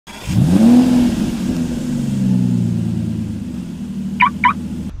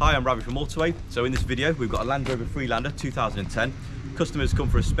Hi, I'm Rover from Autowave. So in this video, we've got a Land Rover Freelander 2010. Customers come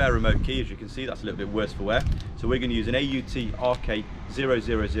for a spare remote key. As you can see, that's a little bit worse for wear. So we're going to use an AUT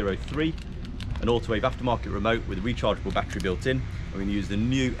RK0003, an Autowave aftermarket remote with a rechargeable battery built in. We're going to use the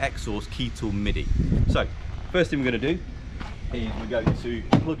new Xhorse key tool MIDI. So first thing we're going to do is we're going to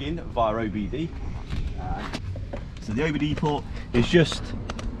plug in via OBD. So the OBD port is just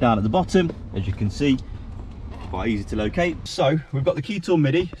down at the bottom, as you can see. Quite easy to locate. So we've got the key tool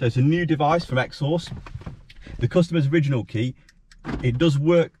MIDI, so it's a new device from Xhorse. The customer's original key, it does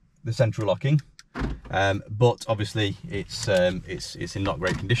work the central locking, but obviously it's in not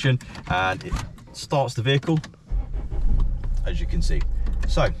great condition, and it starts the vehicle, as you can see.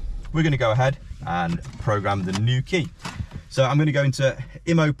 So we're going to go ahead and program the new key. So I'm going to go into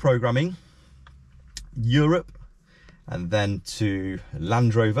IMO programming, Europe, and then to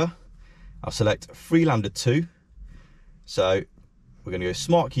Land Rover. I'll select Freelander 2. So we're going to go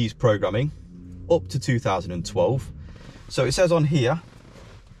Smart Keys Programming up to 2012. So it says on here,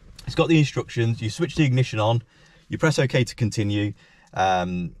 it's got the instructions. You switch the ignition on, you press OK to continue,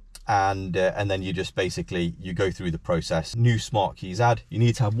 and then you just basically, you go through the process. New Smart Keys add. You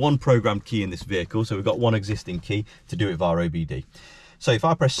need to have one programmed key in this vehicle. So we've got one existing key to do it via OBD. So if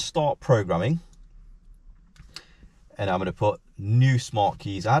I press Start Programming, and I'm going to put New Smart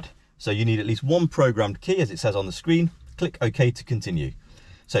Keys add. So you need at least one programmed key, as it says on the screen. Click OK to continue.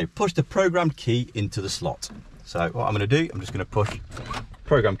 So push the programmed key into the slot. So what I'm going to do, I'm just going to push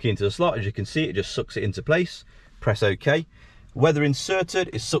programmed key into the slot. As you can see, it just sucks it into place. Press OK. Whether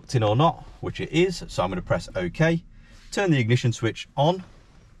inserted is sucked in or not, which it is. So I'm going to press OK. Turn the ignition switch on.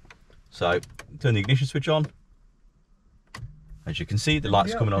 So turn the ignition switch on. As you can see, the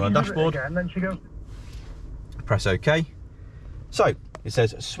light's coming on the dashboard. Press OK. So it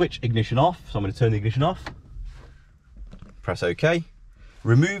says switch ignition off. So I'm going to turn the ignition off. Press OK.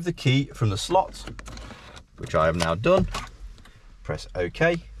 Remove the key from the slot, which I have now done. Press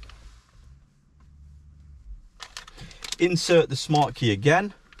OK. Insert the smart key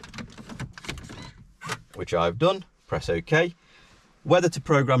again, which I've done. Press OK. Whether to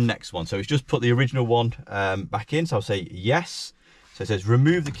program next one. So it's just put the original one back in. So I'll say yes. So it says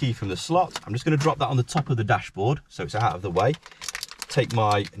remove the key from the slot. I'm just going to drop that on the top of the dashboard so it's out of the way. Take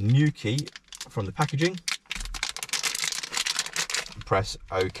my new key from the packaging. Press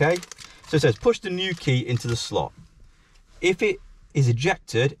OK. So it says push the new key into the slot. If it is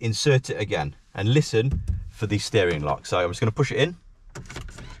ejected, insert it again and listen for the steering lock. So I'm just going to push it in,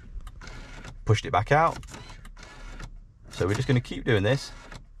 pushed it back out. So we're just going to keep doing this.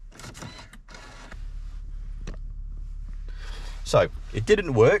 So it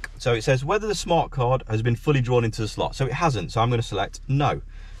didn't work. So it says whether the smart card has been fully drawn into the slot. So it hasn't. So I'm going to select no.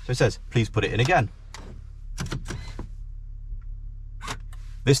 So it says please put it in again.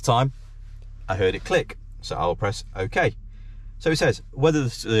 This time I heard it click, so I'll press OK. So it says whether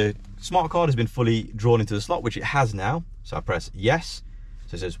the smart card has been fully drawn into the slot, which it has now. So I press yes.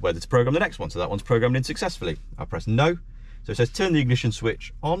 So it says whether to program the next one. So that one's programmed in successfully. I press no. So it says turn the ignition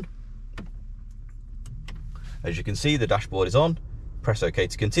switch on. As you can see, the dashboard is on. Press OK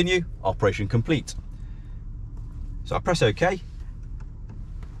to continue. Operation complete. So I press OK.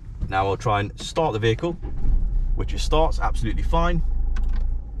 Now I'll try and start the vehicle, which it starts absolutely fine.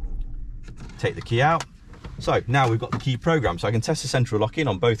 Take the key out. So now we've got the key programmed, so I can test the central lock-in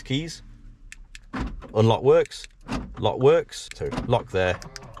on both keys. Unlock works, lock works. So lock there,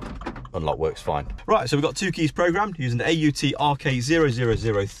 unlock works fine. Right, so we've got two keys programmed using the AUT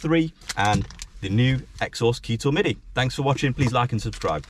RK0003 and the new Xhorse key tool MIDI. Thanks for watching. Please like and subscribe.